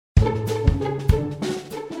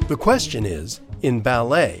The question is, in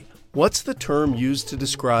ballet, what's the term used to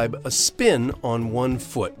describe a spin on one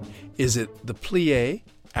foot? Is it the plie,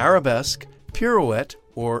 arabesque, pirouette,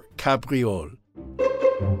 or cabriole?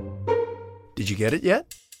 Did you get it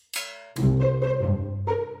yet?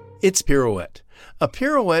 It's pirouette. A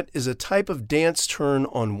pirouette is a type of dance turn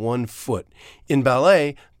on one foot. In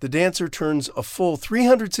ballet, the dancer turns a full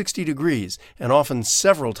 360 degrees and often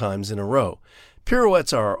several times in a row.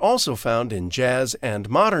 Pirouettes are also found in jazz and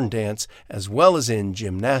modern dance as well as in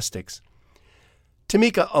gymnastics.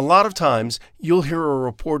 Tamika, a lot of times you'll hear a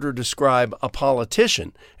reporter describe a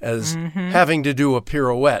politician as having to do a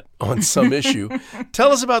pirouette on some issue.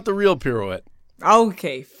 Tell us about the real pirouette.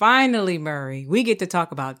 Okay, finally, Murray, we get to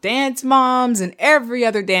talk about Dance Moms and every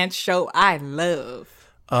other dance show I love.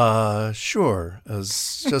 Sure.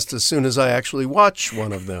 Just as soon as I actually watch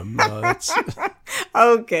one of them.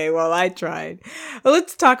 Okay, well, I tried.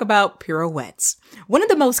 Let's talk about pirouettes. One of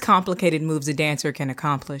the most complicated moves a dancer can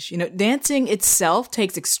accomplish. Dancing itself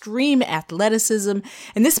takes extreme athleticism,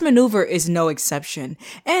 and this maneuver is no exception.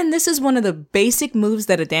 And this is one of the basic moves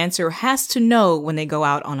that a dancer has to know when they go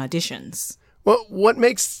out on auditions. Well, what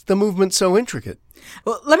makes the movement so intricate?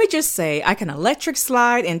 Well, let me just say, I can electric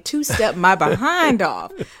slide and two-step my behind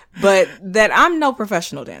off, but that I'm no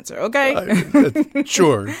professional dancer, okay?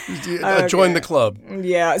 Sure. Okay. Join the club.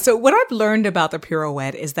 Yeah. So what I've learned about the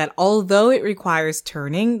pirouette is that although it requires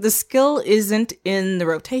turning, the skill isn't in the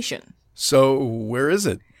rotation. So where is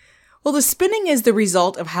it? Well, the spinning is the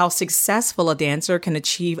result of how successful a dancer can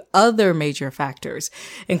achieve other major factors,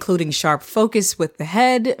 including sharp focus with the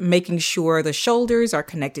head, making sure the shoulders are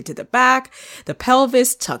connected to the back, the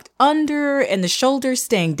pelvis tucked under, and the shoulders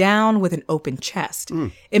staying down with an open chest.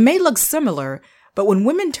 It may look similar, but when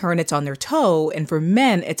women turn, it's on their toe, and for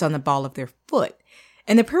men, it's on the ball of their foot.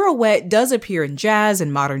 And the pirouette does appear in jazz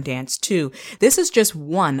and modern dance, too. This is just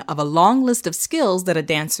one of a long list of skills that a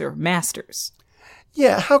dancer masters.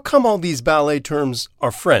 Yeah, how come all these ballet terms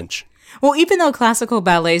are French? Well, even though classical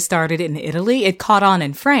ballet started in Italy, it caught on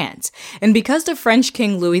in France. And because the French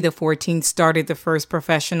King Louis XIV started the first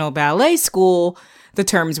professional ballet school, the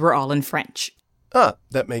terms were all in French. Ah,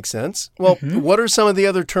 that makes sense. Well, What are some of the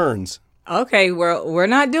other turns? Okay, well, we're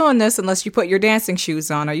not doing this unless you put your dancing shoes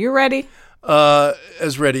on. Are you ready?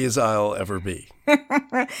 As ready as I'll ever be. You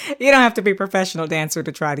don't have to be a professional dancer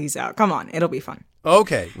to try these out. Come on, it'll be fun.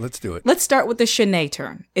 Okay, let's do it. Let's start with the chaîné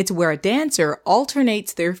turn. It's where a dancer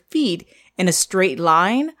alternates their feet in a straight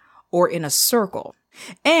line or in a circle.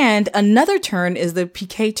 And another turn is the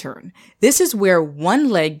piqué turn. This is where one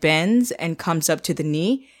leg bends and comes up to the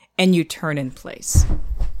knee, and you turn in place.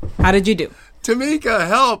 How did you do? Tamika,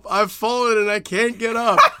 help! I've fallen and I can't get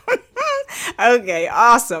up. Okay,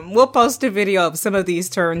 awesome. We'll post a video of some of these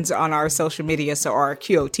turns on our social media so our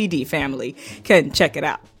QOTD family can check it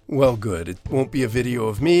out. Well, good. It won't be a video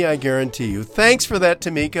of me, I guarantee you. Thanks for that,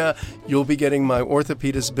 Tamika. You'll be getting my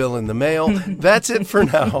orthopedist bill in the mail. That's it for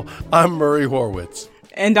now. I'm Murray Horwitz.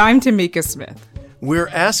 And I'm Tamika Smith. We're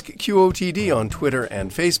Ask QOTD on Twitter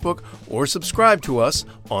and Facebook, or subscribe to us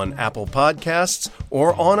on Apple Podcasts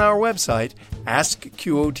or on our website,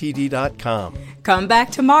 AskQOTD.com. Come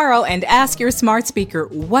back tomorrow and ask your smart speaker,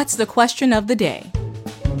 what's the question of the day?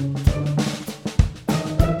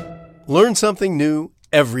 Learn something new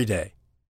every day.